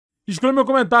Exclui meu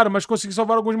comentário, mas consegui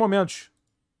salvar alguns momentos.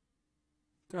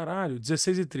 Caralho,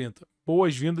 16h30.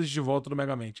 Boas-vindas de volta do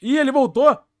Megamente. Ih, ele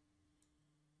voltou?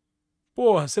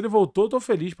 Porra, se ele voltou, eu tô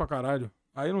feliz pra caralho.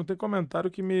 Aí não tem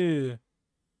comentário que me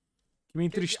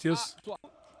entristeça.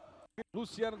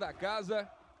 Luciano da casa.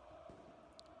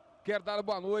 Quero dar uma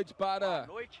boa noite para... Boa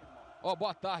noite. Ó,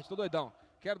 boa tarde, tô doidão.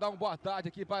 Quero dar uma boa tarde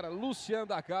aqui para Luciano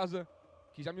da casa,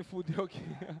 que já me fudeu aqui.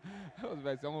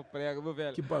 Vai ser um prego, meu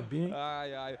velho. Que babinho.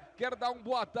 Ai, ai. Quero dar uma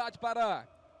boa tarde para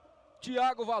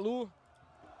Thiago Valu.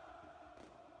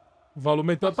 O Valu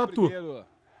meteu a tatu. Primeiro,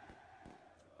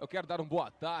 eu quero dar uma boa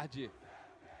tarde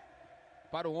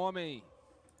para um homem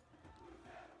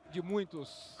de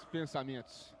muitos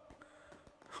pensamentos.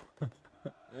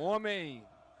 Um homem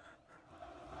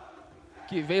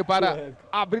que veio para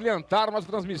abrilhantar a nossa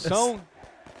transmissão.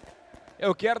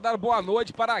 Eu quero dar boa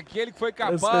noite para aquele que foi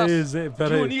capaz de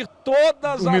unir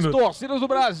todas as torcidas do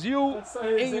Brasil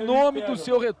em nome do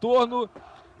seu retorno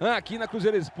aqui na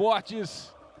Cruzeiro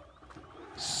Esportes.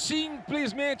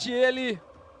 Simplesmente ele,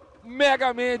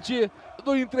 Megamente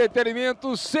do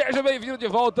entretenimento. Seja bem-vindo de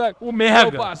volta, o Mega,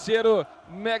 meu parceiro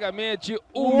Megamente.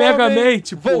 O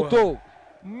Megamente voltou.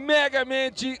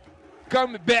 Megamente,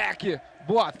 come back.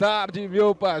 Boa tarde,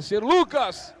 meu parceiro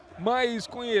Lucas, mais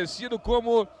conhecido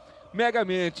como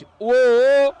Megamente.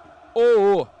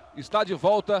 Está de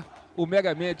volta o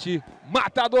Megamente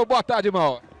Matador. Boa tarde,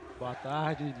 irmão. Boa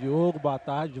tarde, Diogo. Boa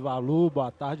tarde, Valu.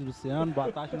 Boa tarde, Luciano.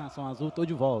 Boa tarde, Nação Azul. Tô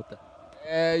de volta.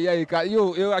 E aí, cara? E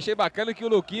eu achei bacana que o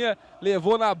Luquinha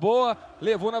levou na boa,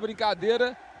 levou na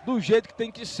brincadeira, do jeito que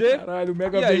tem que ser. Caralho, o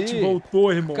Megamente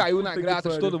voltou, irmão. Caiu Puta na graça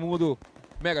de todo mundo,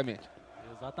 Megamente.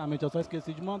 Exatamente, eu só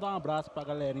esqueci de mandar um abraço pra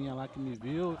galerinha lá que me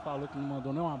viu e falou que não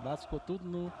mandou nenhum abraço, ficou tudo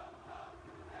no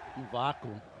vácuo.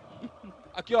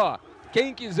 Aqui, ó,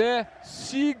 quem quiser,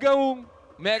 sigam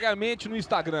Megamente no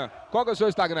Instagram. Qual que é o seu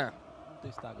Instagram? Não tem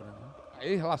Instagram, né?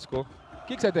 Aí, lascou. O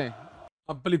que você tem?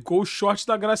 Aplicou o short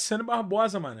da Graciane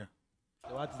Barbosa, mano.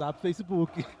 É o WhatsApp e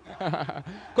Facebook.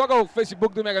 Qual que é o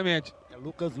Facebook do Megamente? É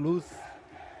Lucas Luz.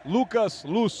 Lucas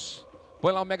Luz.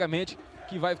 Põe lá o Megamente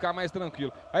que vai ficar mais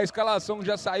tranquilo. A escalação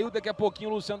já saiu, daqui a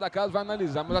pouquinho o Luciano da casa vai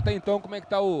analisar. Mas até então, como é que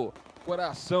tá o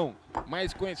coração,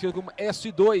 mais conhecido como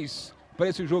S2, para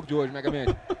esse jogo de hoje,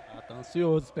 Megamente? Tá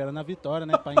ansioso, esperando a vitória,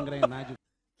 né, pra engrenar de...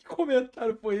 Que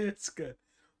comentário foi esse, cara?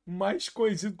 Mais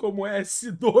conhecido como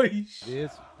S2.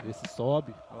 Vê se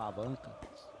sobe, alavanca.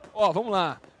 Ó, vamos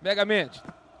lá, Megamente,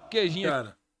 queijinho.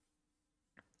 Cara,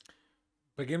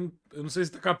 pra quem, eu não sei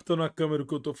se tá captando a câmera o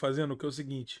que eu tô fazendo, que é o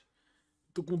seguinte.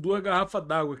 Tô com 2 garrafas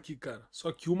d'água aqui, cara.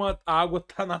 Só que uma água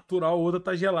tá natural, a outra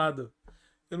tá gelada.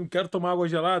 Eu não quero tomar água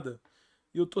gelada.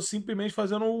 E eu tô simplesmente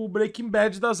fazendo o Breaking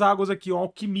Bad das águas aqui, uma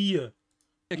alquimia.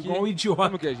 Aqui, igual um idiota.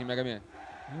 Come o queijinho, Megamente.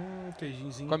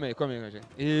 Queijinhozinho. Come aí, Megamente.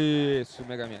 Isso,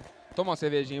 Megamente. Toma uma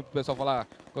cervejinha pro pessoal falar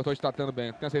que eu tô te tratando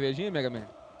bem. Tem uma cervejinha,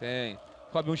 Megamente? Tem.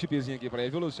 Sobe um chipzinho aqui pra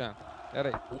ele, viu, Luciano?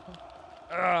 Pera aí.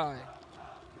 Ai.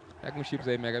 Pega uns chips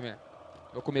aí, Megamente.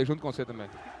 Vou comer junto com você também.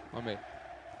 Vamos aí.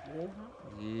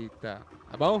 Eita.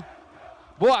 Tá bom?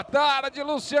 Boa tarde,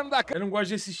 Luciano da casa. Eu não gosto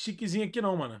desse stickzinho aqui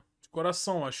não, mano. De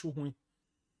coração, acho ruim.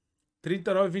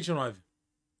 39,29.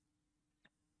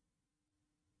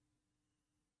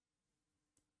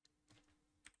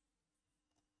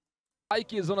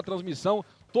 Likezão na transmissão.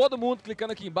 Todo mundo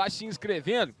clicando aqui embaixo, se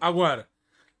inscrevendo. Agora,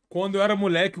 quando eu era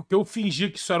moleque, o que eu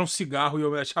fingia que isso era um cigarro e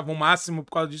eu me achava o máximo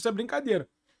por causa disso é brincadeira.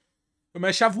 Eu me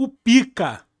achava o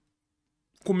pica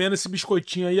comendo esse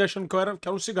biscoitinho aí, achando que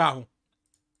era um cigarro.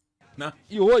 Né?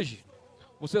 E hoje,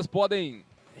 vocês podem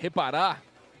reparar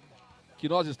que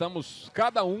nós estamos,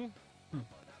 cada um,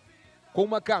 com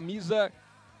uma camisa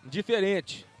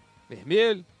diferente.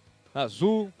 Vermelho,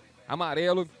 azul,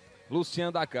 amarelo,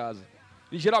 Luciano da casa.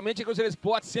 E geralmente a Cruzeiro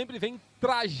Esporte sempre vem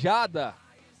trajada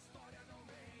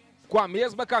com a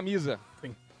mesma camisa.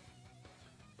 Sim.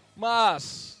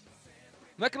 Mas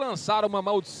não é que lançaram uma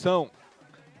maldição,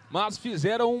 mas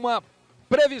fizeram uma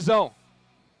previsão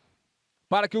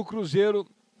para que o Cruzeiro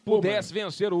pudesse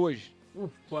vencer hoje.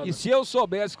 E se eu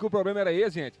soubesse que o problema era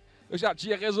esse, gente, eu já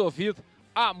tinha resolvido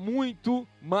há muito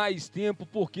mais tempo,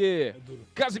 porque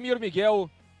Casimiro Miguel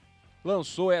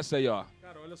lançou essa aí, ó.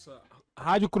 Cara, olha só.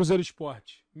 Rádio Cruzeiro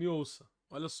Esporte, me ouça,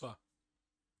 olha só.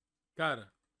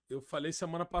 Cara, eu falei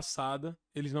semana passada,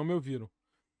 eles não me ouviram.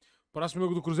 Próximo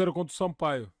jogo do Cruzeiro contra o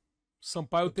Sampaio.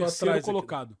 Sampaio, terceiro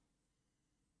colocado.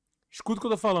 Escuta o que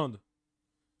eu tô falando.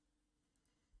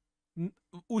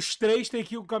 Os 3 têm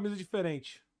que ir com camisa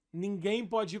diferente. Ninguém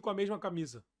pode ir com a mesma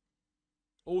camisa.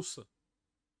 Ouça.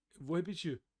 Eu vou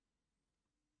repetir.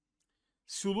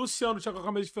 Se o Luciano tinha uma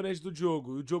camisa diferente do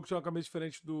Diogo, e o Diogo tinha uma camisa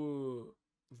diferente do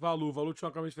Valu, o Valu tinha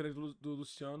uma camisa diferente do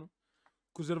Luciano,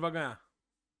 o Cruzeiro vai ganhar.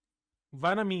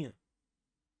 Vai na minha.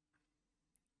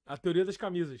 A teoria das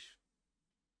camisas.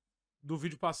 Do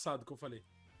vídeo passado que eu falei.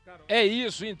 Caramba. É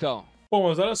isso, então. Bom,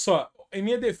 mas olha só. Em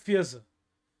minha defesa.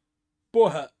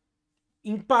 Porra,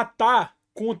 empatar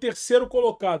com o terceiro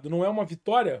colocado não é uma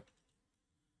vitória?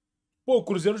 Pô, o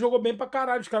Cruzeiro jogou bem pra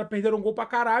caralho. Os caras perderam um gol pra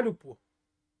caralho, pô.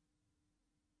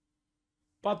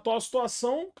 Patou a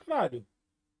situação, caralho.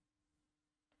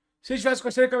 Se eles tivessem com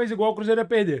a camisa igual, o Cruzeiro ia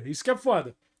perder. Isso que é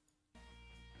foda.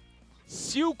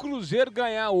 Se o Cruzeiro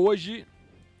ganhar hoje,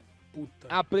 puta,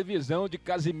 a previsão de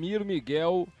Casimiro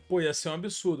Miguel... Pô, ia ser um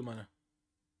absurdo, mano.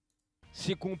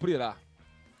 Se cumprirá.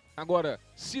 Agora,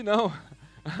 se não,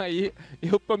 aí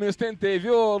eu pelo menos tentei,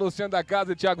 viu, Luciano da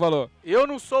Casa e Thiago Valor? Eu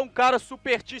não sou um cara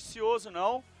supersticioso,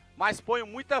 não, mas ponho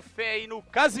muita fé aí no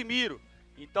Casimiro.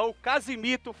 Então o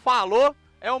Casimito falou,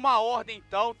 é uma ordem,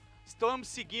 então... Estamos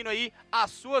seguindo aí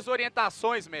as suas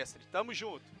orientações, mestre. Tamo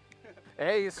junto.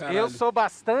 É isso. Caralho. Eu sou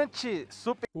bastante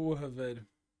super... Porra, velho.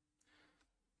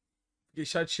 Fiquei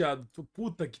chateado.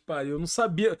 Puta que pariu. Eu não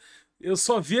sabia. Eu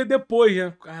só via depois,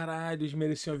 né? Caralho, eles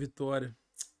mereciam a vitória.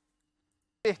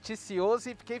 Supersticioso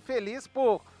e fiquei feliz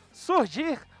por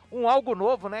surgir algo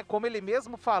novo, né? Como ele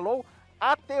mesmo falou,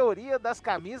 a teoria das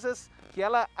camisas, que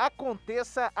ela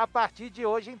aconteça a partir de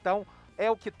hoje, então. É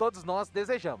o que todos nós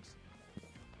desejamos.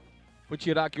 Vou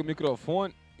tirar aqui o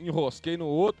microfone, enrosquei no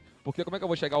outro, porque como é que eu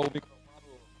vou chegar o microfone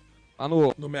lá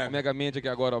no Mega Mente aqui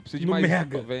agora, ó. Preciso de mais...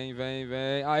 Mega. Vem.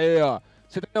 Aí, ó.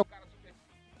 Você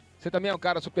também é um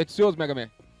cara supersticioso, Mega Man?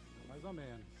 Mais ou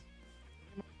menos.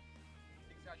 O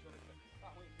que você achou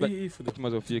desse? Ih, fudeu.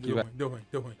 Mas eu fico aqui, velho. Deu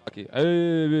ruim. Aqui.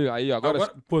 Aí, agora...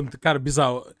 Pô, cara,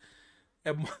 bizarro.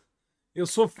 Eu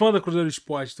sou fã da Cruzeiro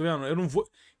Esporte, tá vendo?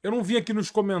 Eu não vim aqui nos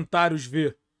comentários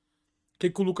ver o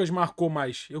que o Lucas marcou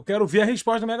mais. Eu quero ver a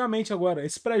resposta do Megamente agora.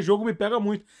 Esse pré-jogo me pega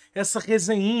muito. Essa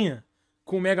resenhinha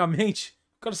com o Megamente.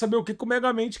 Eu quero saber o que o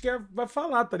Megamente vai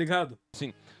falar, tá ligado?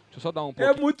 Sim. Deixa eu só dar um pouco.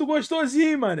 É muito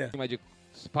gostosinho, mané. Mais de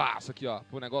espaço aqui, ó.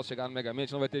 Pro negócio chegar no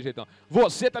Megamente, não vai ter jeitão.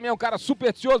 Você também é um cara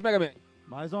supersticioso, Megamente?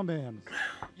 Mais ou menos.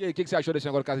 E aí, o que você achou desse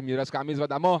negócio, Casimiro? As camisas vai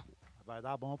dar mão? Vai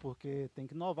dar bom porque tem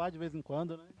que inovar de vez em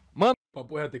quando, né? Manda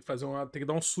Papo reto, tem que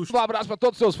dar um susto. um abraço pra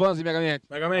todos os seus fãs, Megamente.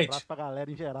 Um abraço pra galera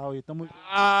em geral aí. Tamo...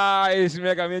 Esse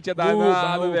Megamente é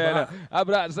danado, velho.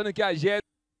 Abraçando aqui a gente.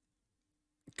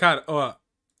 Cara, ó.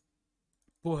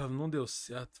 Porra, não deu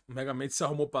certo. O Megamente se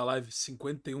arrumou pra live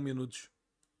 51 minutos.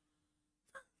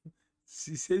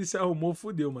 Se ele se arrumou,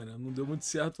 fudeu, mano. Não deu muito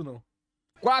certo, não.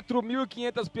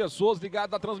 4.500 pessoas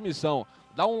ligadas na transmissão.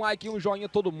 Dá um like e um joinha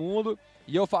todo mundo.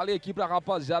 E eu falei aqui pra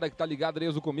rapaziada que tá ligada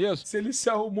desde o começo. Se ele se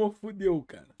arrumou, fudeu,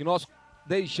 cara. E nós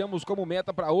deixamos como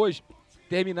meta pra hoje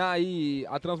terminar aí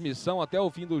a transmissão até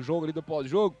o fim do jogo ali do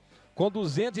pós-jogo com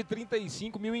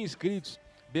 235 mil inscritos.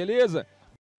 Beleza?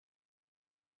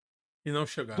 E não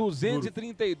chegar.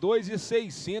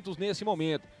 232.600 nesse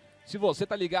momento. Se você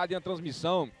tá ligado aí na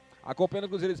transmissão, acompanhando o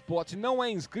Cruzeiro Esporte, não é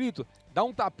inscrito, dá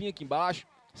um tapinha aqui embaixo,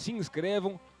 se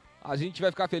inscrevam. A gente vai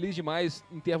ficar feliz demais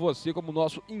em ter você como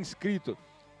nosso inscrito.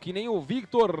 Que nem o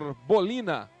Victor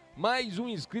Bolina, mais um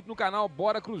inscrito no canal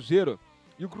Bora Cruzeiro.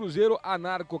 E o Cruzeiro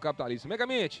anarcocapitalista.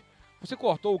 Megamente, você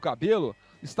cortou o cabelo,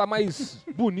 está mais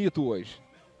bonito hoje.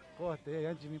 Cortei,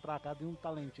 antes de vir pra cá, dei um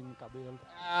talentinho no cabelo.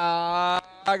 Ah,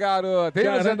 garoto. Tem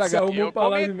Caraca, da se arrumou Eu pra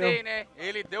live comentei, mesmo. né?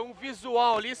 Ele deu um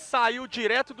visual ali, saiu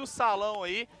direto do salão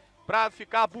aí, pra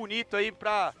ficar bonito aí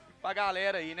pra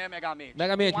galera aí, né, Megamente?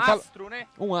 Megamente, um me fala... astro, né?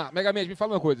 Megamente, me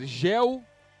fala uma coisa. Gel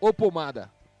ou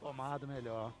pomada? Pomada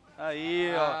melhor.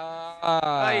 Aí,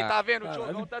 ó. Aí, tá vendo? O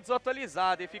Diogão tá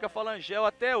desatualizado, ele fica falando gel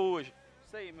até hoje.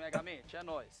 Isso aí, Megamente, é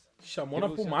nóis. Chamou na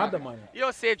pomada, mano. E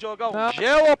você, Diogão, Não.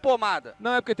 gel ou pomada?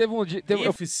 Não, é porque teve um dia...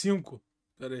 F5.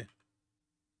 Pera aí.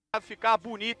 Pra ficar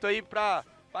bonito aí pra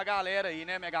galera aí,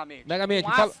 né, Megamente? Megamente, um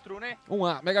me fala... astro, né?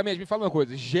 Megamente, me fala uma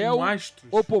coisa. Gel Um astro.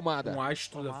 ou pomada? Um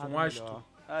astro, Pomada um astro. melhor.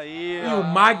 Aí, E ó. o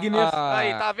Magner.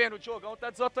 Aí, tá vendo? O Diogão tá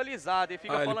desatualizado, ele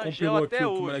fica Ele falando gel compilou até aqui o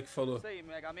que o hoje. moleque falou. Isso aí,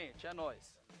 Megamente, é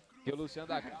nóis. E o Luciano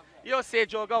da Casa. E você,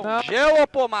 Diogão, Não. gel ou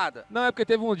pomada? Não, é porque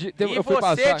teve um dia... E eu fui você,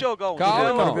 passar... Diogão? Calma, gel ou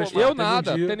irmão. pomada? Eu Teve um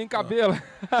nada, dia- não tem nem cabelo.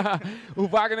 O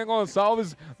Wagner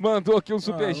Gonçalves mandou aqui um não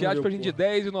superchat deu, pra gente de porra.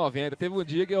 R$10,90. Teve um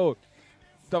dia que eu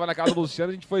tava na casa do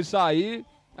Luciano, a gente foi sair,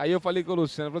 aí eu falei com o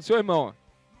Luciano, eu falei assim, ô irmão,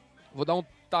 vou dar um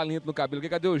talento no cabelo,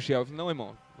 cadê o gel? Eu falei, não,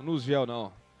 irmão, não uso gel,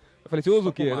 não. Eu falei, você usa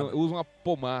o quê? pomada. Eu uso uma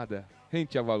pomada. Gente,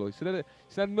 tinha valor. Isso não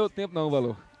é do meu tempo, não,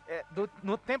 valor.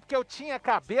 No tempo que eu tinha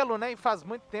cabelo, né, e faz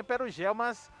muito tempo era o gel,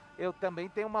 mas eu também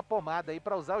tenho uma pomada aí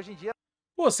pra usar hoje em dia.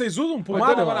 Pô, vocês usam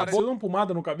pomada, Mas, mano? Vocês usam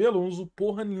pomada no cabelo? Eu não uso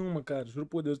porra nenhuma, cara. Juro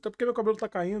por Deus. Até porque meu cabelo tá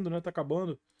caindo, né? Tá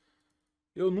acabando.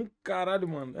 Eu nunca... Caralho,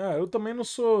 mano. Eu também não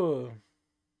sou...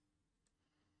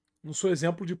 Não sou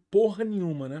exemplo de porra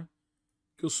nenhuma, né?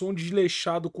 Que eu sou um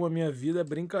desleixado com a minha vida, é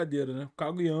brincadeira, né?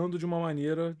 Cago e ando de uma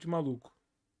maneira de maluco.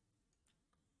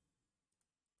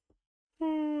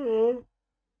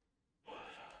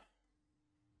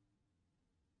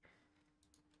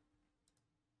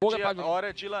 A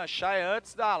hora de lanchar é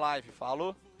antes da live,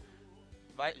 falou?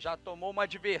 Já tomou uma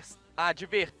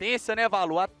advertência, né,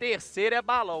 Valu? A terceira é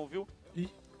balão, viu?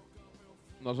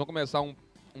 Nós vamos começar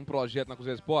um projeto na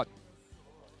Cruzeiro Sport.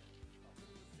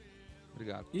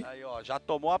 Obrigado. Aí, ó, já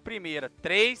tomou a primeira.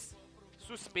 3,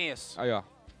 suspenso. Aí, ó.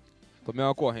 Tomei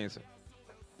uma ocorrência.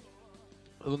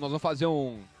 Nós vamos fazer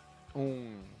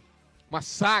uma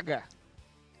saga.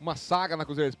 Uma saga na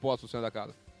Cruzeiro Sport, no centro da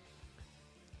casa.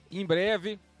 Em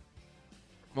breve,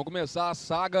 vamos começar a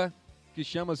saga que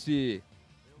chama-se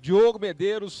Diogo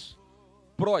Medeiros,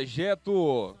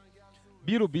 Projeto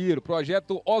Birubiru,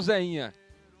 Projeto Ozeinha.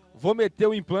 Vou meter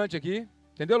o implante aqui,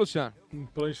 entendeu, Luciano?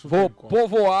 Implante. Vou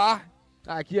povoar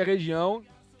aqui a região.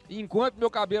 E enquanto meu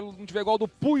cabelo não tiver igual ao do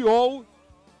Puyol,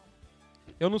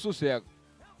 eu não sossego.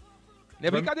 Não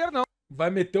é brincadeira, não. Vai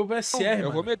meter o VSR, Eu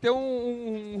mano. vou meter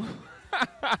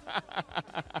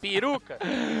Peruca?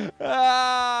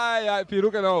 Ai,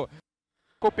 peruca não.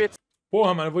 Competição.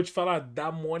 Porra, mano, eu vou te falar,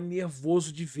 dá mó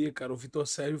nervoso de ver, cara. O Vitor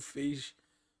Sérgio fez,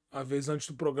 a vez antes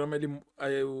do programa,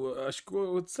 eu acho que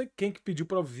eu não sei quem que pediu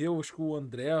pra ver, eu acho que o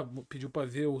André pediu pra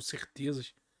ver o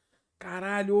Certezas.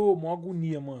 Caralho, mó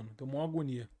agonia, mano. Deu mó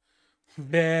agonia.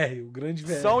 VR, o grande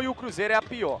VR. São e o Cruzeiro é a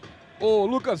pior. Ô,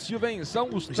 Lucas Silva, hein? São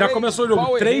os Já começou o jogo,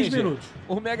 Power 3 Ranger. minutos.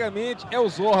 O Megamente é o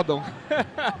Zordon.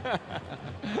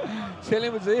 Você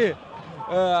lembra disso aí?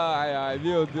 Ai,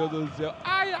 meu Deus do céu.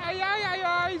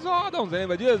 Ai, Zordon. Você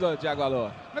lembra disso, Thiago Alô?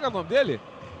 Como é que é o nome dele?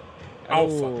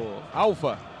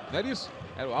 Alfa. Não era isso?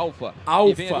 Era o Alfa.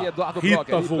 E vem ali Eduardo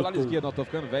Brock, ali pelo lado esquerdo. Não, tô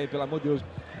ficando velho, pelo amor de Deus.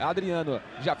 Adriano,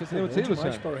 já fez. Você lembra disso aí,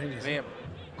 Luciano? Lembro.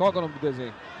 Qual que é o nome do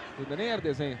desenho? Nem era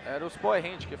desenho. Era os Power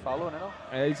Rangers que falou, né, não?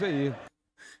 É isso aí.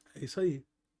 É isso aí.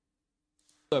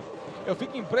 Eu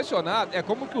fico impressionado, é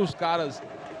como que os caras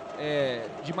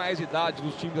de mais idade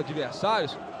dos times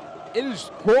adversários, eles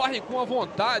correm com a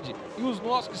vontade e os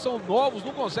nossos que são novos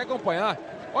não conseguem acompanhar.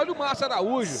 Olha o Márcio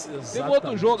Araújo, tem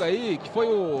outro jogo aí que foi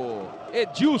o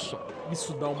Edilson,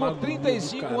 Isso dá uma com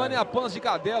 35 anos e a pança de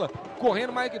cadela,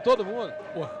 correndo mais que todo mundo.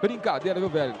 Porra. Brincadeira, viu,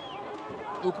 velho?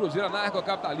 O Cruzeiro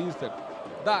anarcocapitalista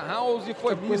da House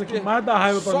foi coisa que mais dá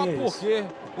raiva pra só mim é isso. porque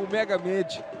o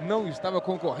Megamente não estava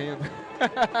concorrendo.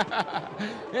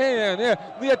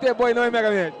 Não ia ter boi não, hein,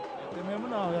 Megamente? Não mesmo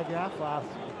não, ia ganhar fácil.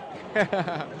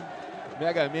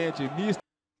 Megamente, misto.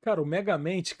 Cara, o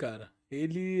Megamente, cara,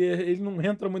 ele não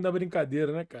entra muito na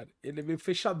brincadeira, né, cara? Ele é meio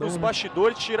fechadão, Os né?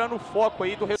 bastidores tirando o foco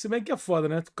aí do... Se bem que é foda,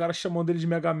 né? O cara chamando ele de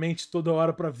Megamente toda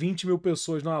hora pra 20 mil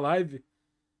pessoas numa live,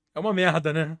 é uma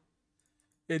merda, né?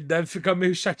 Ele deve ficar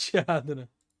meio chateado, né?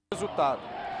 resultado.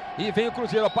 E vem o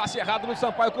Cruzeiro, passe errado no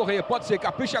Sampaio Corrêa. Pode ser,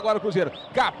 capricha agora o Cruzeiro.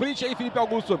 Capricha aí, Felipe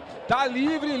Augusto. Tá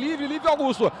livre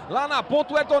Augusto. Lá na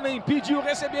ponta o Etonem pediu,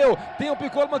 recebeu. Tem o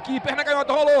Picolmo aqui, perna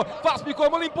canhota, rolou. Faz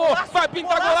Picolmo, limpou. Vai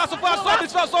pintar golaço, faz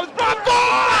Sobis. Pra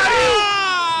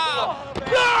fora!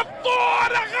 Pra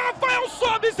fora, Rafael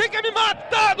Sobis. Você quer me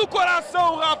matar do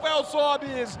coração, Rafael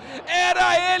Sobis.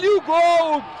 Era ele o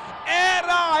gol.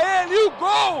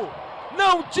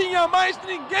 Não tinha mais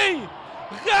ninguém.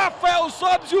 Rafael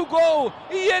Sobis e o gol,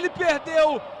 e ele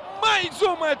perdeu mais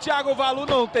uma, Thiago Valu.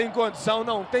 Não tem condição,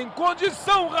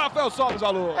 Rafael Sobis,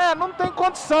 Valu. Não tem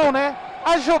condição, né?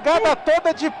 A jogada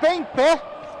toda de pé em pé,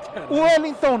 o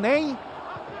Wellington nem,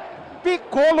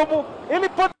 Picolmo, ele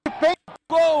pôs de pé em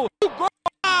gol,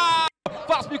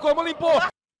 faz Picolmo, limpou,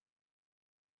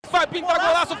 vai pintar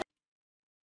golaço,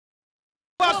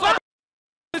 faz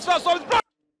Sobis, pra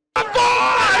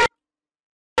fora!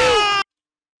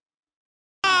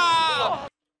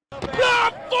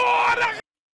 Pra fora!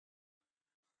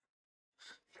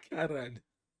 Caralho.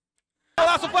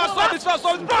 Golaço, faz Sobis, pra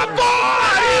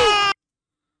fora!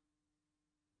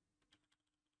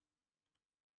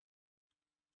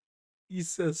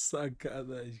 Isso é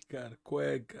sacanagem, cara. Qual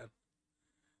é, cara?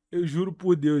 Eu juro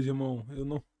por Deus, irmão.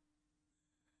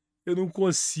 Eu não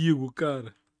consigo,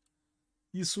 cara.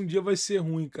 Isso um dia vai ser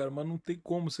ruim, cara. Mas não tem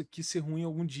como isso aqui ser ruim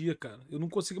algum dia, cara. Eu não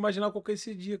consigo imaginar qual que é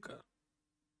esse dia, cara.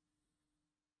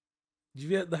 De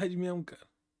verdade mesmo, cara.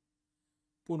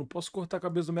 Pô, não posso cortar a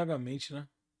cabeça do Megamente, né?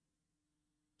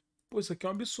 Pô, isso aqui é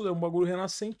um absurdo. É um bagulho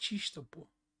renascentista, pô.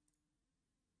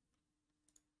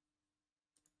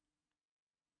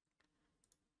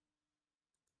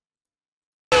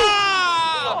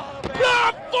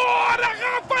 Pra fora,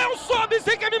 Rafael Sobis.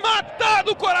 Você quer me matar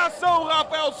do coração,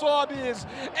 Rafael Sobis.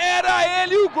 Era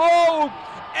ele o gol.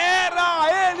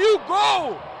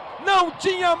 não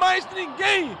tinha mais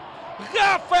ninguém.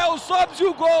 Rafael Sobis e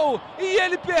o gol, e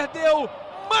ele perdeu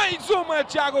mais uma.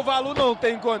 Thiago Valu não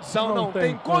tem condição, não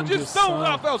tem condição,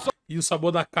 Rafael Sobis. E o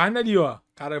sabor da carne ali, ó.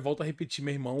 Cara, eu volto a repetir,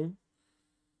 meu irmão.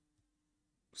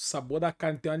 O sabor da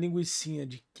carne tem uma linguicinha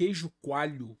de queijo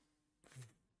coalho.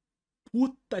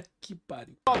 Puta que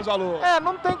pariu.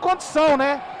 Não tem condição,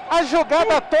 né? A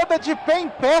jogada toda de pé em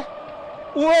pé.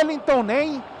 O Wellington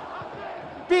nem.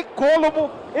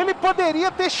 Piccolomo, ele poderia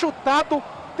ter chutado.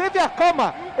 Teve a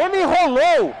cama, ele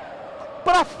rolou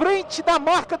pra frente da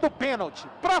marca do pênalti.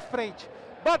 Pra frente.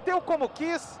 Bateu como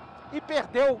quis e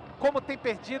perdeu como tem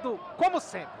perdido, como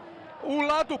sempre. O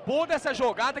lado bom dessa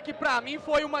jogada, que pra mim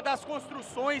foi uma das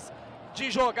construções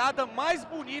de jogada mais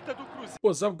bonita do Cruzeiro.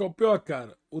 Pô, sabe o que é o pior,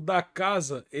 cara? O da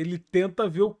casa, ele tenta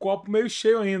ver o copo meio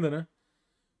cheio ainda, né?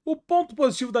 O ponto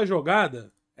positivo da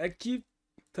jogada é que...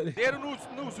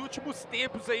 nos últimos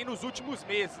tempos aí, nos últimos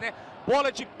meses, né?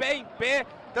 Bola de pé em pé,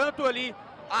 tanto ali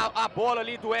a bola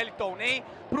ali do Wellington nem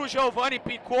pro Giovanni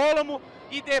Piccolomo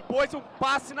e depois um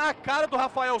passe na cara do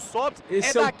Rafael Sobis.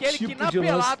 Esse é o daquele tipo que na de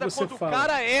lance pelada, que você quando fala, o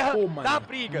cara erra, pô, mano, dá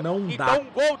briga. não então dá.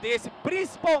 um gol desse,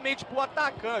 principalmente pro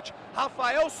atacante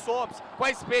Rafael Sobis, com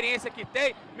a experiência que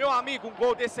tem, meu amigo, um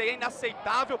gol desse aí é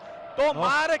inaceitável.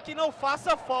 Tomara que não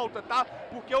faça falta, tá?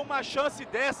 Porque uma chance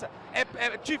dessa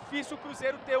é difícil o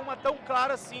Cruzeiro ter uma tão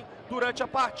clara assim durante a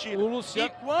partida. E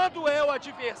quando é o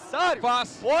adversário,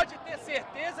 pode ter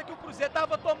certeza que o Cruzeiro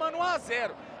estava tomando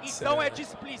 1-0. Então é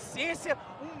displicência,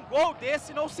 um gol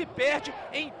desse não se perde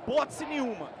em hipótese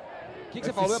nenhuma. O que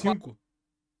você falou?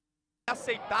 É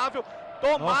aceitável.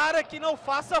 Tomara que não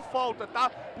faça falta, tá?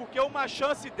 Porque uma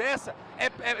chance dessa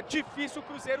é difícil o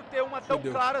Cruzeiro ter uma tão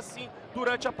clara assim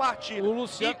durante a partida.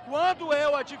 E quando é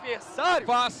o adversário,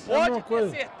 pode ter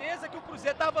certeza que o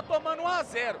Cruzeiro estava tomando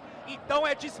 1-0. Então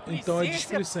é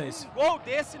displicência. Um gol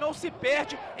desse não se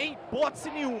perde em hipótese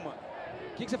nenhuma.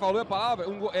 O que você falou? A palavra?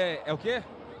 É o quê?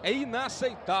 É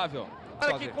inaceitável.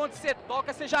 Para que quando você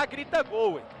toca, você já grita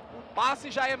gol, hein? O passe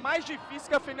já é mais difícil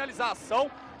que a finalização.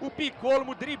 O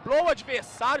Piccolomo driblou o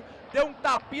adversário, deu um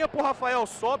tapinha pro Rafael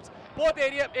Sobis.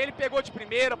 Ele pegou de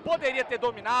primeira, poderia ter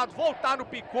dominado, voltar no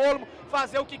Piccolomo,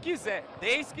 fazer o que quiser,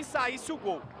 desde que saísse o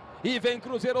gol. E vem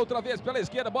Cruzeiro outra vez pela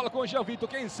esquerda, bola com o Jean Vitor,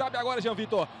 quem sabe agora Jean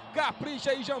Vitor, capricha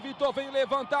aí Jean Vitor, vem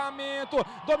levantamento,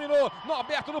 dominou,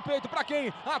 Norberto no peito, pra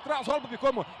quem? Atrás, rola pro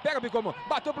Piccolomo, pega o Piccolomo,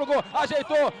 bateu pro gol,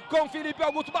 ajeitou com Felipe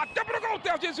Augusto, bateu pro gol,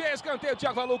 tem o desvio, escanteio,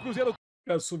 Thiago Valu, Cruzeiro.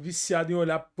 Eu sou viciado em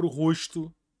olhar pro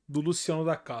rosto do Luciano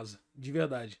da casa, de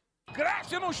verdade.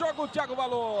 Cresce no jogo o Thiago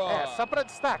Valu. Só pra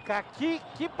destacar,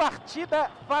 que partida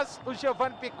faz o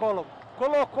Giovanni Piccolomo.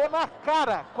 Colocou na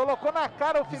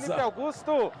cara o Felipe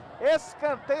Augusto,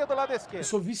 escanteio do lado esquerdo. Eu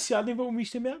sou viciado em ver o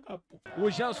Mr. MH, pô.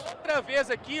 Outra vez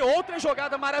aqui, outra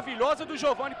jogada maravilhosa do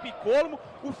Giovanni Piccolomo,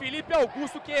 o Felipe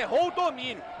Augusto que errou o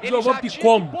domínio. Ele já tinha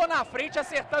que pôr na frente,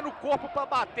 acertando o corpo pra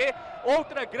bater,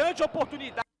 outra grande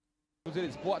oportunidade. Cruzeiro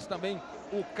Esportes também,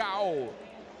 o Cal.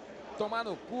 Tomar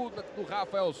no cu do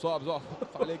Rafael Sobis, ó.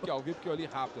 Falei que ao vivo que eu li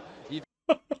rápido. E...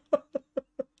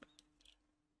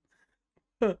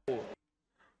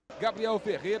 Gabriel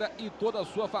Ferreira e toda a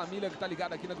sua família que tá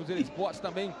ligada aqui na Cruzeiro Esportes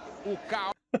também, o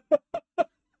Cal.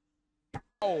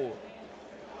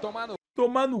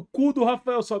 Tomar no cu do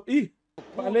Rafael Sobis. Ih,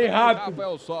 falei rápido.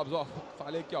 Rafael Sobis, ó.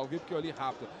 Falei que ao vivo que eu li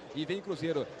rápido. E vem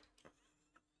Cruzeiro.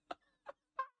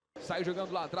 Sai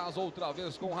jogando lá atrás outra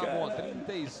vez com o Ramon,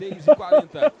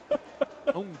 36-40.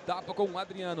 Um tapa com o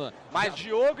Adriano. Mas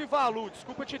Diogo e Valu,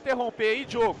 desculpa te interromper aí,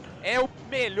 Diogo. É o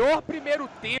melhor primeiro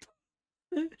tempo.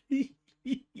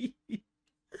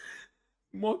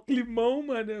 Mó climão,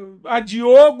 mano.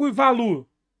 Diogo e Valu.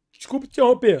 Desculpa te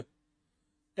interromper.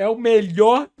 É o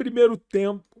melhor primeiro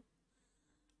tempo.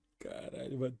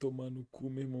 Caralho, vai tomar no cu,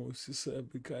 meu irmão. Isso é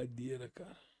brincadeira,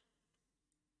 cara.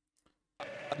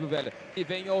 Velho. E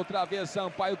vem outra vez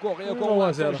Sampaio Corrêa com o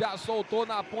Watson, já soltou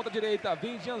na ponta direita,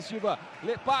 vem Jean Silva,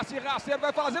 passe rasteiro,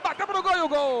 vai fazer, bateu pro gol e o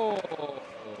gol!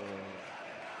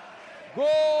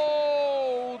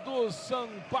 Gol do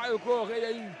Sampaio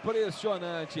Corrêa,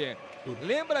 impressionante.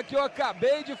 Lembra que eu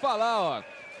acabei de falar, ó,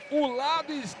 o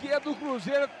lado esquerdo do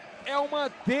Cruzeiro é uma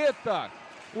teta,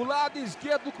 o lado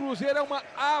esquerdo do Cruzeiro é uma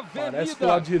avenida. Parece o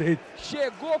lado direito.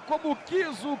 Chegou como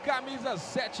quis o camisa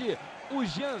 7, o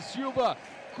Jean Silva.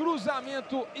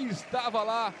 Cruzamento estava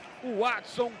lá, o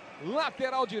Watson,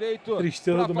 lateral direito.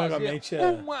 Tristeza do Megamente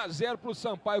 1-0 para o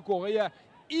Sampaio Corrêa,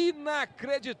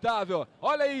 inacreditável.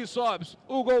 Olha aí, Sobis,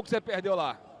 o gol que você perdeu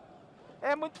lá.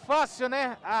 É muito fácil,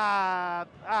 né?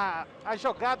 A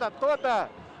jogada toda,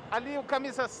 ali o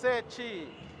camisa 7,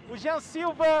 o Jean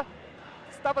Silva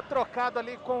estava trocado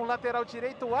ali com o lateral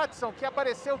direito, o Watson, que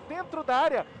apareceu dentro da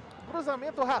área.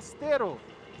 Cruzamento rasteiro.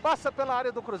 Passa pela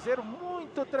área do Cruzeiro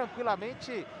muito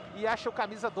tranquilamente e acha o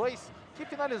camisa 2 que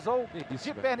finalizou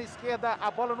de perna esquerda a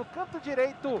bola no canto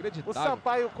direito. O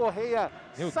Sampaio Corrêa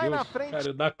sai na frente.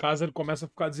 Cara, da casa ele começa a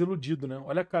ficar desiludido, né?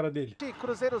 Olha a cara dele.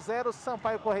 Cruzeiro 0,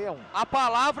 Sampaio Corrêa 1. A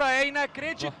palavra é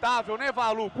inacreditável, né,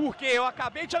 Valu? Porque eu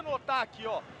acabei de anotar aqui,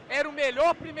 ó. Era o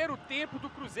melhor primeiro tempo do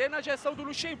Cruzeiro na gestão do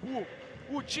Luxemburgo.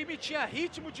 O time tinha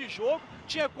ritmo de jogo,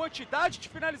 tinha quantidade de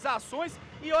finalizações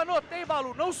e eu anotei,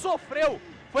 Valu, não sofreu.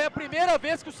 Foi a primeira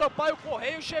vez que o Sampaio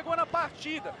Corrêa chegou na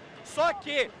partida. Só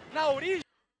que, na origem...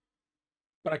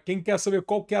 Pra quem quer saber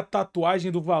qual que é a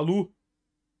tatuagem do Valu,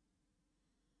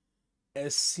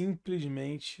 é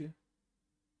simplesmente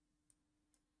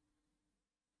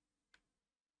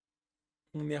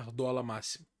um nerdola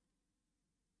máximo.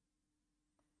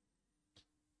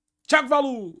 Thiago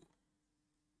Valu!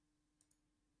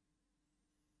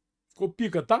 Ficou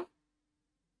pica, tá?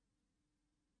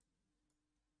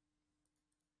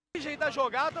 Da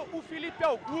jogada, o Felipe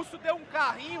Augusto deu um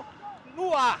carrinho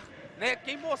no ar, né?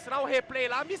 Quem mostrar o replay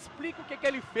lá, me explica o que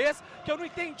ele fez, que eu não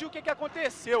entendi o que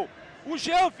aconteceu. O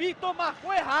Jean Vitor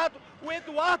marcou errado, o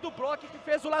Eduardo Bloch que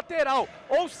fez o lateral,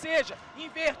 ou seja,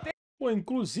 inverter... Pô,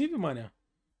 inclusive, mané,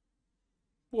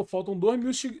 pô, faltam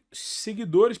 2.000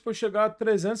 seguidores pra eu chegar a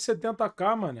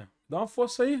 370k, mané. Dá uma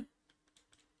força aí.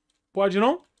 Pode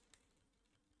não?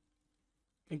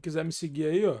 Quem quiser me seguir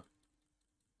aí, ó.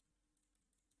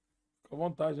 Fica à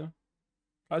vontade, né?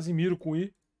 Casimiro com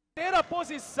I. Ter a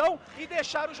posição e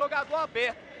deixar o jogador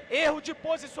aberto. Erro de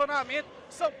posicionamento,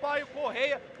 Sampaio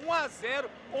Corrêa, 1-0.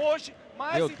 Hoje,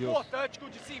 mais importante que o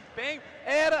desempenho,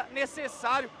 era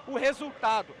necessário o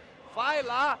resultado. Vai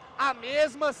lá, a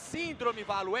mesma síndrome,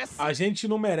 Valu. É a gente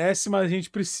não merece, mas a gente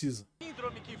precisa.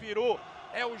 Síndrome que virou.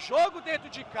 É o jogo dentro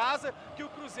de casa que o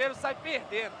Cruzeiro sai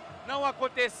perdendo. Não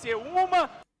aconteceu uma...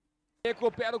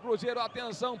 Recupera o Cruzeiro,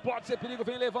 atenção, pode ser perigo,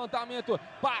 vem levantamento,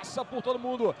 passa por todo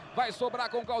mundo, vai sobrar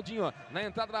com o Claudinho, na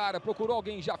entrada da área, procurou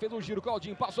alguém, já fez o giro,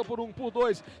 Claudinho passou por um, por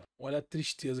dois. Olha a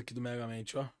tristeza aqui do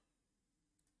Megamente, ó.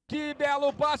 Que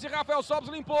belo passe, Rafael Sobis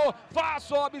limpou, Faz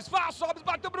Sobis,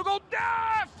 bateu pro gol,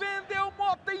 defendeu,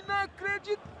 Mota,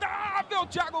 inacreditável,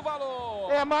 Thiago Valu.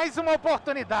 É mais uma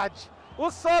oportunidade. O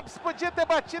Sobis podia ter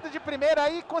batido de primeira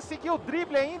aí, conseguiu o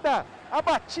drible ainda. A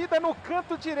batida no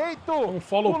canto direito. Um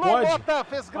follow pode? Mota,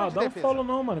 fez grande dá defesa. Um follow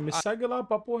não, mano. Me segue lá,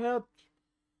 papo reto.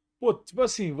 Pô, tipo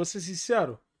assim, vou ser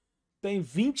sincero. Tem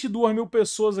 22.000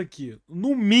 pessoas aqui.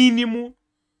 No mínimo,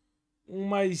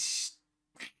 umas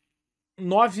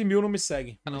 9.000 não me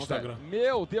seguem no Instagram. Velho.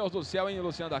 Meu Deus do céu, hein,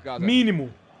 Luciano da Casa?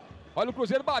 Mínimo. Olha o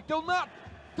Cruzeiro, bateu na...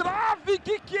 trave,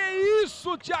 que é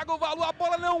isso, Thiago Valu? A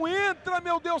bola não entra,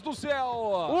 meu Deus do céu.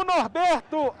 O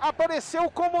Norberto apareceu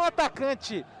como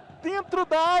atacante dentro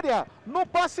da área, no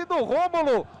passe do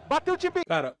Rômulo, bateu de biquinho.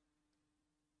 Cara,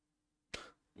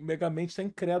 o Megamente tá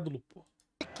incrédulo, pô.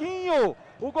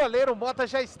 O goleiro Mota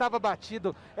já estava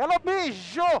batido. Ela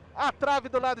beijou a trave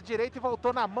do lado direito e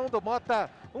voltou na mão do Mota.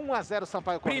 1-0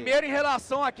 Sampaio Corrêa. Primeiro em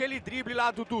relação àquele drible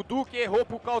lá do Dudu, que errou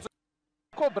por causa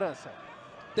da cobrança.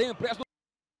 Tem empréstimo.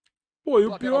 Pô, e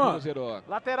o pior...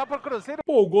 Lateral pro Cruzeiro.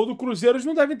 Pô, o gol do Cruzeiro eles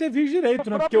não devem ter visto direito,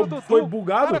 né? Porque Dudu foi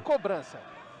bugado. para a cobrança.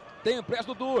 Tem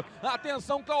empréstimo do...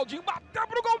 Atenção, Claudinho, bateu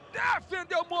pro gol,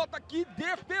 defendeu Mota. Que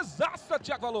defesaça,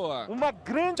 Thiago Valu. Uma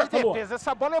grande defesa.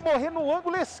 Essa bola ia morrer no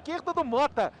ângulo esquerdo do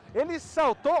Mota. Ele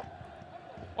saltou.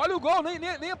 Olha o gol,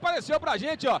 nem apareceu pra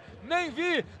gente, ó. Nem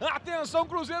vi. Atenção,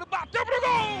 Cruzeiro, bateu pro gol!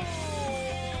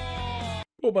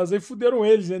 Pô, mas aí fuderam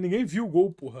eles, né? Ninguém viu o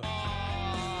gol, porra.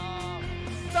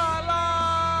 Tá lá!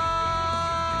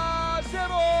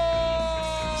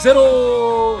 Zero!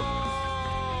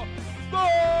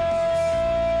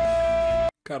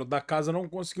 Cara, o da casa não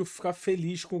conseguiu ficar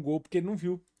feliz com o gol porque ele não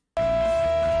viu.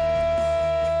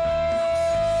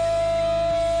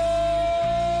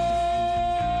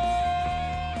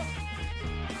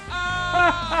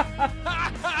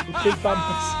 Porque ele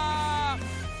tá...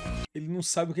 Ele não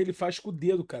sabe o que ele faz com o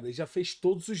dedo, cara. Ele já fez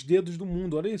todos os dedos do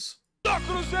mundo, olha isso. Do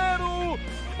Cruzeiro,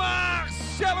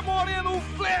 Marcelo Moreno,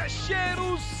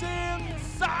 flecheiro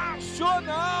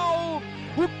sensacional.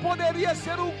 O poderia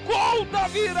ser o gol da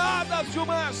virada se o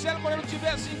Marcelo Moreno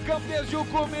tivesse em campo desde o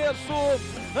começo.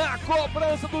 A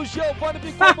cobrança do Giovani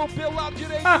ficou pelo lado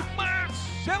direito.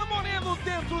 Marcelo Moreno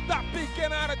dentro da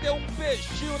pequena área deu um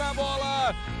peixinho na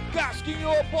bola.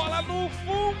 Casquinhou, bola no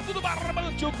fundo do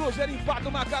barbante. O Cruzeiro empata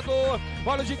o marcador.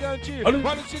 Olha o gigante, olha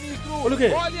o sinistro.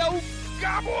 Olha o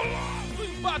cabuloso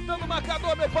empatando o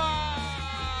marcador, meu pai.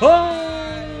 Oh,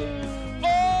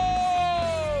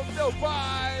 meu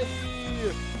pai.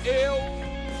 Eu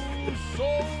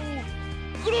sou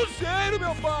Cruzeiro,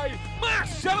 meu pai!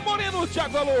 Marcelo Moreno,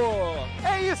 Thiago Alô!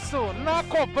 É isso, na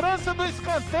cobrança do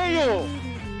escanteio.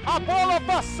 A bola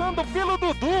passando pelo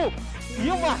Dudu. E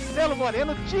o Marcelo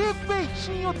Moreno de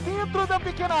peitinho dentro da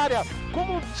pequena área,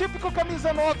 como um típico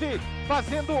camisa 9,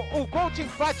 fazendo o gol de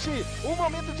empate. Um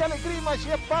momento de alegria e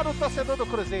magia para o torcedor do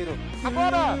Cruzeiro.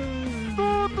 Agora,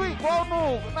 tudo igual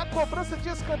na cobrança de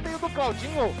escanteio do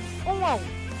Claudinho.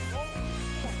 1-1.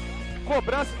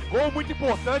 Cobrança, gol muito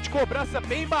importante, cobrança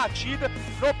bem batida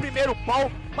no primeiro pau.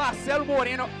 Marcelo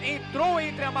Moreno entrou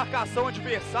entre a marcação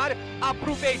adversária,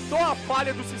 aproveitou a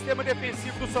falha do sistema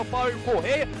defensivo do São Paulo e o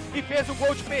Corrêa e fez um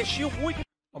gol de peixinho muito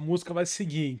A música vai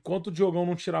seguir. Enquanto o Diogão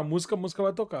não tirar a música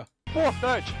vai tocar.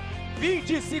 importante.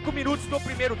 25 minutos do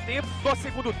primeiro tempo, do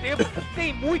segundo tempo,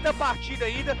 tem muita partida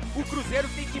ainda. O Cruzeiro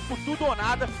tem que ir por tudo ou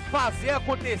nada, fazer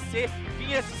acontecer,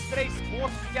 vir esses 3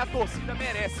 pontos que a torcida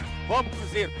merece. Vamos,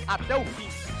 Cruzeiro, até o fim.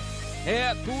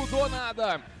 É tudo ou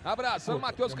nada. Abraçando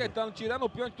Matheus Caetano, tirando o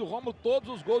pênalti do Romulo,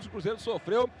 todos os gols que o Cruzeiro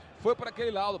sofreu foi para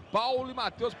aquele lado. Paulo e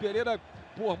Matheus Pereira,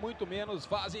 por muito menos,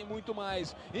 fazem muito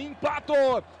mais.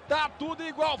 Empatou, tá tudo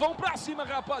igual. Vamos pra cima,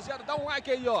 rapaziada. Dá um like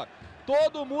aí, ó.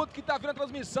 Todo mundo que tá vendo a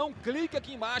transmissão, clique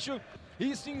aqui embaixo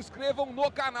e se inscrevam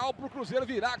no canal pro Cruzeiro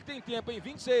virar, que tem tempo, em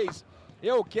 26.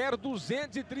 Eu quero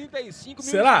 235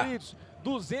 mil inscritos.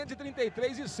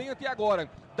 233 e 100 até agora.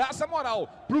 Dá essa moral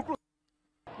pro Cruzeiro.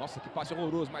 Nossa, que passe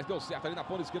horroroso, mas deu certo ali na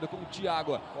ponta esquerda com o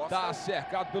Thiago. Tá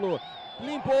cercado pelo...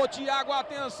 Limpou o Thiago,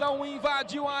 atenção,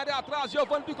 invadiu a área atrás.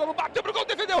 Giovanni Piccolo bateu pro gol,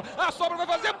 defendeu. A sobra vai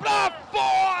fazer pra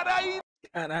fora e...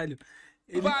 Caralho.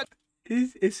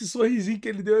 Esse sorrisinho que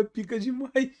ele deu é pica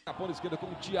demais. Na ponta esquerda com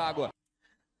o Thiago.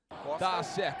 Tá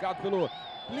cercado pelo...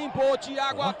 Limpou o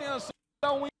Thiago, atenção,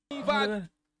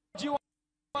 invadiu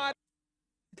a área.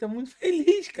 Ele tá muito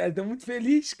feliz, cara. Tá muito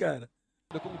feliz, cara.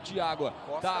 Com o Thiago.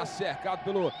 Tá cercado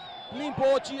pelo...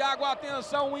 Limpou o Thiago,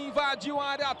 atenção, invadiu a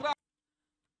área atrás.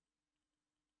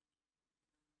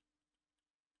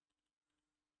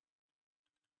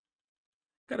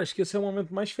 Cara, acho que esse é o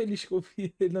momento mais feliz que eu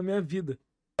vi ele na minha vida.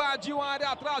 Invadiu a área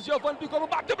atrás, Giovanni Piccolo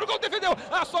bateu pro gol, defendeu.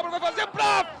 A sobra vai fazer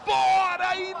pra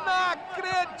fora.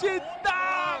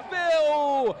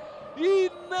 Inacreditável!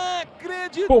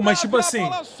 Inacreditável! Pô, mas tipo assim,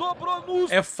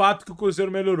 é fato que o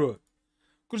Cruzeiro melhorou.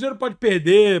 O Cruzeiro pode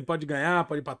perder, pode ganhar,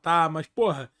 pode empatar, mas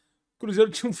porra, o Cruzeiro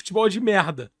tinha um futebol de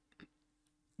merda.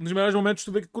 Nos melhores momentos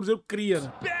tu vê que o Cruzeiro cria,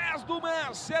 né? Pés do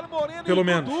Marcelo Moreno pelo e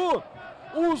menos. Dudu.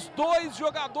 Os dois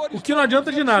jogadores... O que não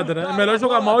adianta de nada, né? É melhor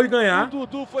jogar mal e ganhar. O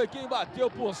Dudu foi quem bateu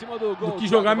por cima do gol. Do que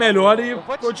jogar melhor e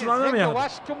continuar na merda. Eu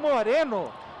acho que o Moreno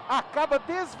acaba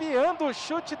desviando o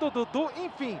chute do Dudu.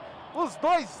 Enfim, os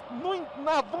dois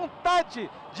na vontade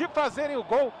de fazerem o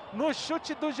gol no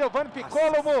chute do Giovanni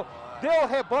Piccolo. Deu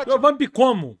rebote. Giovanni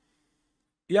Piccolo.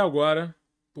 E agora?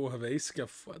 Porra, velho, isso que é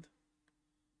foda.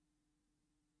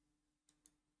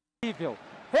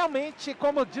 Realmente,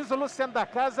 como diz o Luciano da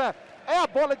Casa, é a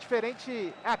bola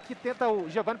diferente. Aqui tenta o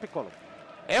Giovanni Piccolo.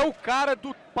 É o cara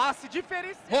do passe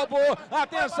diferenciado. Roubou,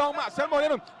 atenção, Marcelo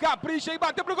Moreno, capricha e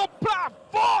bateu pro gol, pra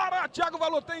fora. Thiago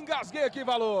Valor, tem engasguei aqui,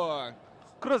 Valor.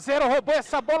 Cruzeiro roubou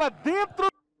essa bola dentro.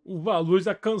 O Valor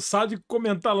já cansado de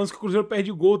comentar lance que o Cruzeiro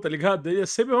perde gol, tá ligado? Ele é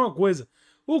sempre a mesma coisa.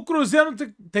 O Cruzeiro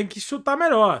tem que chutar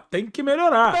melhor, tem que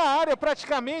melhorar. Na área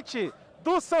praticamente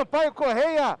do Sampaio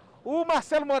Corrêa. O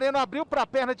Marcelo Moreno abriu para a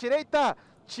perna direita,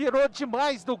 tirou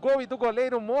demais do gol e do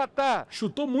goleiro Mota.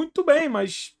 Chutou muito bem,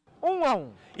 mas...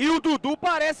 1-1. E o Dudu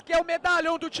parece que é o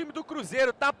medalhão do time do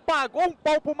Cruzeiro, tá? Pagou um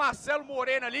pau pro Marcelo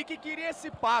Moreno ali, que queria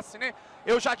esse passe, né?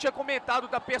 Eu já tinha comentado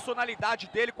da personalidade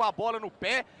dele com a bola no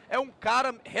pé. É um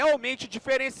cara realmente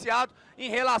diferenciado em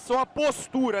relação à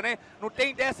postura, né? Não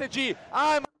tem dessa de...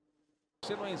 Ah,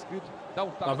 você não é inscrito, dá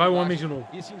um tapa. Lá vai o homem de novo.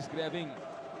 E se inscreve em...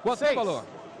 Quanto você falou?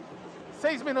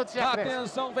 6 minutos de acréscimo.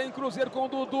 Atenção, vem Cruzeiro com o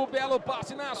Dudu, belo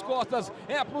passe nas costas,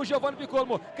 é pro Giovanni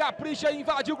Piccolo, capricha,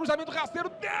 invadiu o cruzamento rasteiro,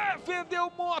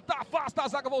 defendeu Mota, afasta a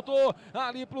zaga, voltou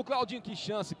ali pro Claudinho, que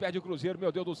chance, perde o Cruzeiro,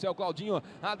 meu Deus do céu, Claudinho,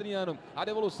 Adriano, a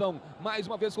devolução, mais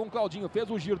uma vez com o Claudinho, fez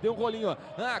o giro, deu um rolinho,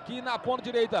 aqui na ponta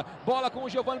direita, bola com o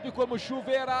Giovanni Piccolo,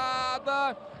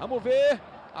 chuveirada, vamos ver.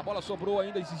 A bola sobrou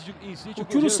ainda, insiste o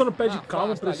que o Luciano pede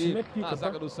calma pra cima é pica, a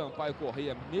zaga do Sampaio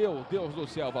Corrêa, meu Deus do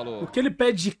céu, Valor. O que ele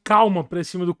pede de calma pra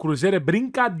cima do Cruzeiro é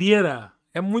brincadeira.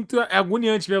 É muito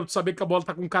agoniante mesmo de saber que a bola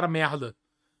tá com um cara merda.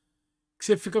 Que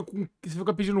você fica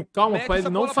pedindo calma pra ele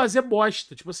não fazer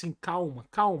bosta. Tipo assim, calma.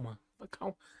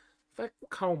 Vai com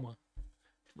calma.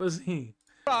 Tipo assim,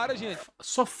 Para, gente.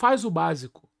 Só faz o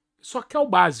básico. Só quer o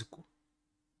básico.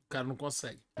 O cara não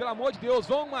consegue. Pelo amor de Deus,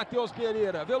 vamos, Matheus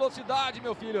Pereira. Velocidade,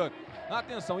 meu filho.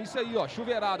 Atenção, isso aí, ó,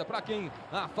 chuveirada. Pra quem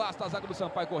afasta a zaga do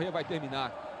Sampaio Corrêa, vai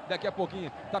terminar. Daqui a pouquinho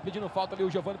tá pedindo falta ali o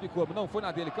Giovanni Piccolo. Não foi na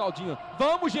dele, Claudinho.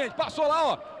 Vamos, gente, passou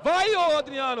lá, ó. Vai, ô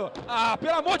Adriano. Ah,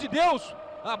 pelo amor de Deus.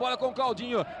 A bola com o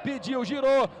Claudinho, pediu,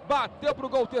 girou, bateu pro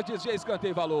gol, desvio,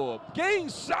 escanteio, Valor. Quem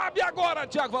sabe agora,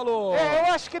 Thiago Valor?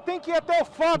 Eu acho que tem que ir até o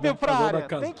Fábio pra área.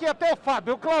 Tem que ir até o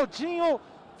Fábio. O Claudinho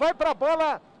vai pra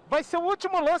bola, vai ser o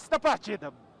último lance da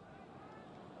partida.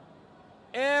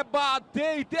 É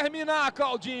bater e terminar,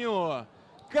 Claudinho.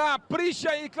 Capricha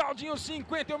aí, Claudinho,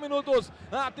 51 minutos.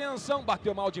 Atenção,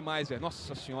 bateu mal demais, velho.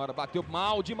 Nossa senhora, bateu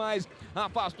mal demais.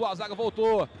 Afastou a zaga,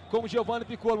 voltou com o Giovanni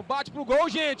Piccolo. Bate pro gol,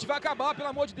 gente. Vai acabar, pelo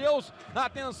amor de Deus.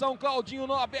 Atenção, Claudinho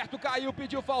no aberto, caiu,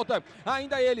 pediu falta.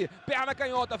 Ainda ele, perna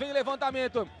canhota, vem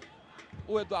levantamento.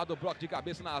 O Eduardo Brock de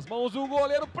cabeça nas mãos. O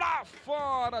goleiro pra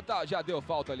fora. Tá, já deu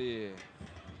falta ali.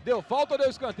 Deu falta ou deu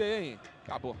escanteio, hein?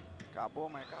 Acabou. Acabou,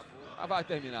 mas acabou. Ah, vai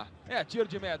terminar. É tiro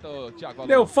de meta, ô, Thiago.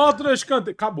 Deu falta no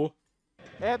escanteio. Acabou.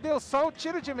 Deu só o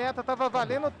tiro de meta, tava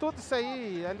valendo tudo isso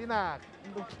aí, ali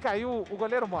no que caiu o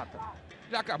goleiro Mota.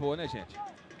 Já acabou, né, gente?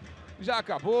 Já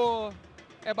acabou.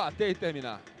 É bater e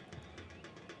terminar.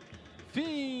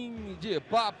 Fim de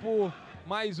papo.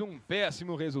 Mais um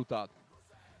péssimo resultado.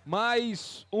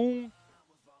 Mais um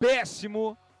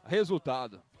péssimo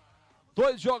resultado.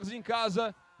 2 jogos em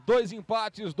casa, 2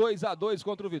 empates, 2-2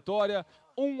 contra o Vitória,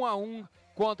 1-1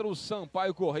 contra o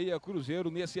Sampaio Corrêa. Cruzeiro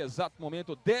nesse exato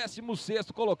momento,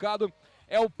 16º colocado,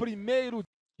 é o primeiro.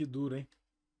 Que duro, hein?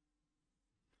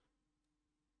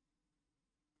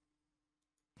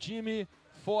 Time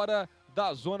fora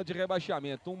da zona de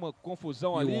rebaixamento. Uma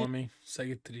confusão ali. E o homem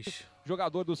segue triste.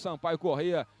 Jogador do Sampaio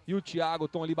Corrêa e o Thiago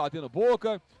estão ali batendo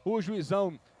boca. O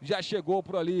juizão já chegou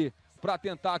por ali para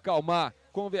tentar acalmar,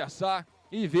 conversar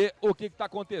e ver o que está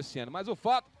acontecendo. Mas o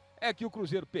fato é que o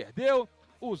Cruzeiro perdeu,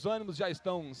 os ânimos já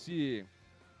estão se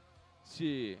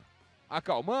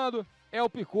acalmando. É o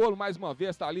Piccolo, mais uma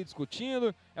vez, está ali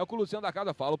discutindo. É o que o Luciano da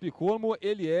Casa fala. O Piccolo,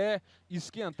 ele é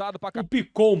esquentado para... O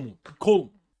Piccolo.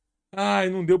 Ai,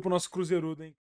 não deu pro nosso Cruzeirudo, hein?